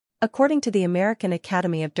According to the American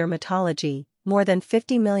Academy of Dermatology, more than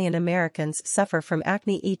 50 million Americans suffer from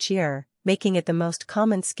acne each year, making it the most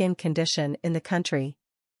common skin condition in the country.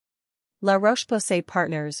 La Roche-Posay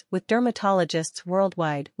partners with dermatologists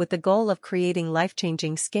worldwide with the goal of creating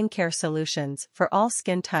life-changing skincare solutions for all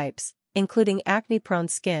skin types, including acne-prone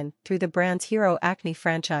skin, through the brand's hero acne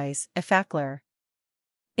franchise, Effaclar.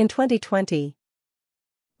 In 2020,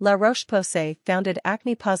 La Roche-Posay founded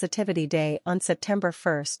Acne Positivity Day on September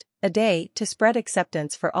 1st, a day to spread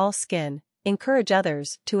acceptance for all skin, encourage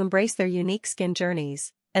others to embrace their unique skin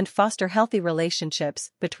journeys, and foster healthy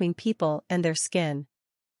relationships between people and their skin.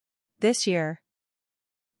 This year,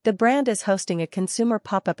 the brand is hosting a consumer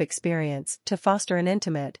pop-up experience to foster an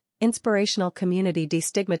intimate, inspirational community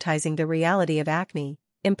destigmatizing the reality of acne,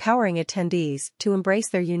 empowering attendees to embrace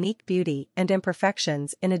their unique beauty and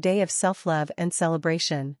imperfections in a day of self-love and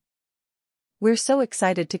celebration. We're so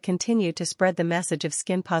excited to continue to spread the message of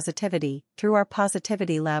skin positivity through our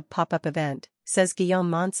Positivity Lab pop-up event, says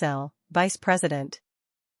Guillaume Moncel, Vice President,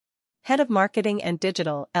 Head of Marketing and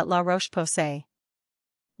Digital at La Roche-Posay.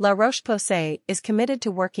 La Roche-Posay is committed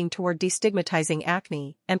to working toward destigmatizing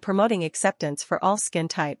acne and promoting acceptance for all skin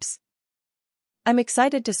types. I'm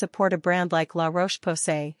excited to support a brand like La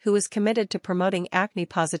Roche-Posay who is committed to promoting acne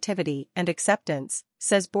positivity and acceptance,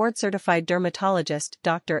 says board-certified dermatologist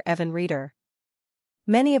Dr. Evan Reeder.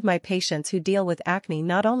 Many of my patients who deal with acne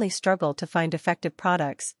not only struggle to find effective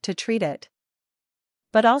products to treat it,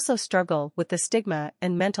 but also struggle with the stigma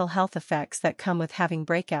and mental health effects that come with having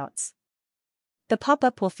breakouts. The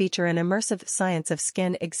pop-up will feature an immersive Science of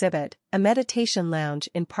Skin exhibit, a meditation lounge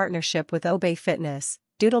in partnership with Obey Fitness,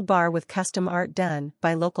 doodle bar with custom art done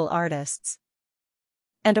by local artists,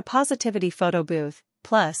 and a positivity photo booth,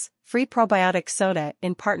 plus free probiotic soda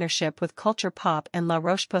in partnership with Culture Pop and La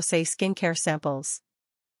Roche-Posay skincare samples.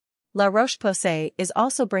 La Roche-Posay is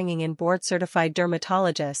also bringing in board-certified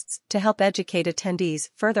dermatologists to help educate attendees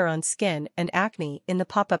further on skin and acne in the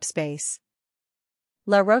pop-up space.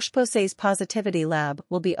 La Roche-Posay's Positivity Lab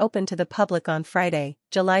will be open to the public on Friday,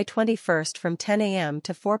 July 21st from 10 a.m.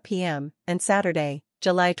 to 4 p.m. and Saturday,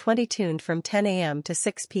 July 22 from 10 a.m. to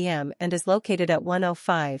 6 p.m. and is located at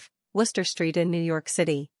 105 Worcester Street in New York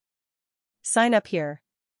City. Sign up here.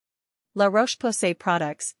 La Roche-Posay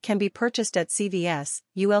products can be purchased at CVS,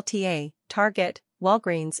 ULTA, Target,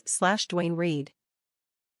 Walgreens/Duane Reade,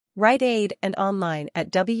 Rite Aid and online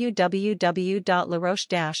at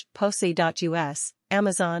www.laroche-posay.us,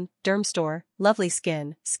 Amazon, Dermstore, Lovely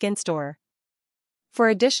Skin, Skin Store. For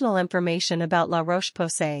additional information about La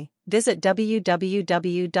Roche-Posay, visit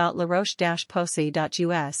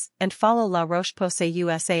www.laroche-posay.us and follow La Roche-Posay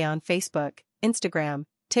USA on Facebook, Instagram,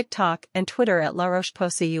 TikTok and Twitter at La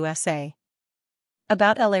Roche-Posay USA.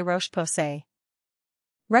 About La Roche-Posay.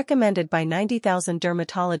 Recommended by 90,000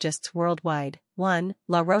 dermatologists worldwide. 1.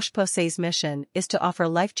 La Roche-Posay's mission is to offer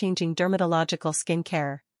life-changing dermatological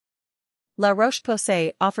skincare. La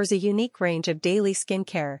Roche-Posay offers a unique range of daily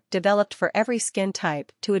skincare developed for every skin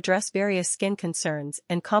type to address various skin concerns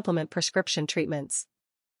and complement prescription treatments.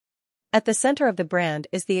 At the center of the brand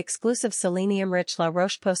is the exclusive selenium-rich La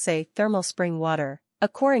Roche-Posay Thermal Spring Water, a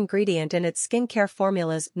core ingredient in its skincare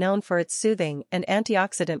formulas known for its soothing and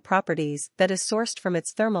antioxidant properties that is sourced from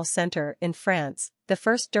its thermal center in France, the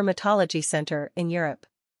first dermatology center in Europe.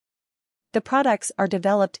 The products are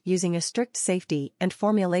developed using a strict safety and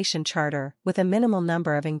formulation charter with a minimal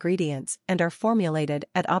number of ingredients and are formulated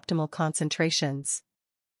at optimal concentrations.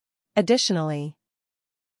 Additionally,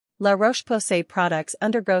 La Roche-Posay products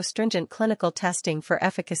undergo stringent clinical testing for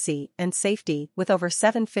efficacy and safety with over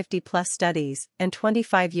 750+ studies and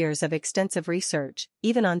 25 years of extensive research,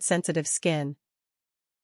 even on sensitive skin.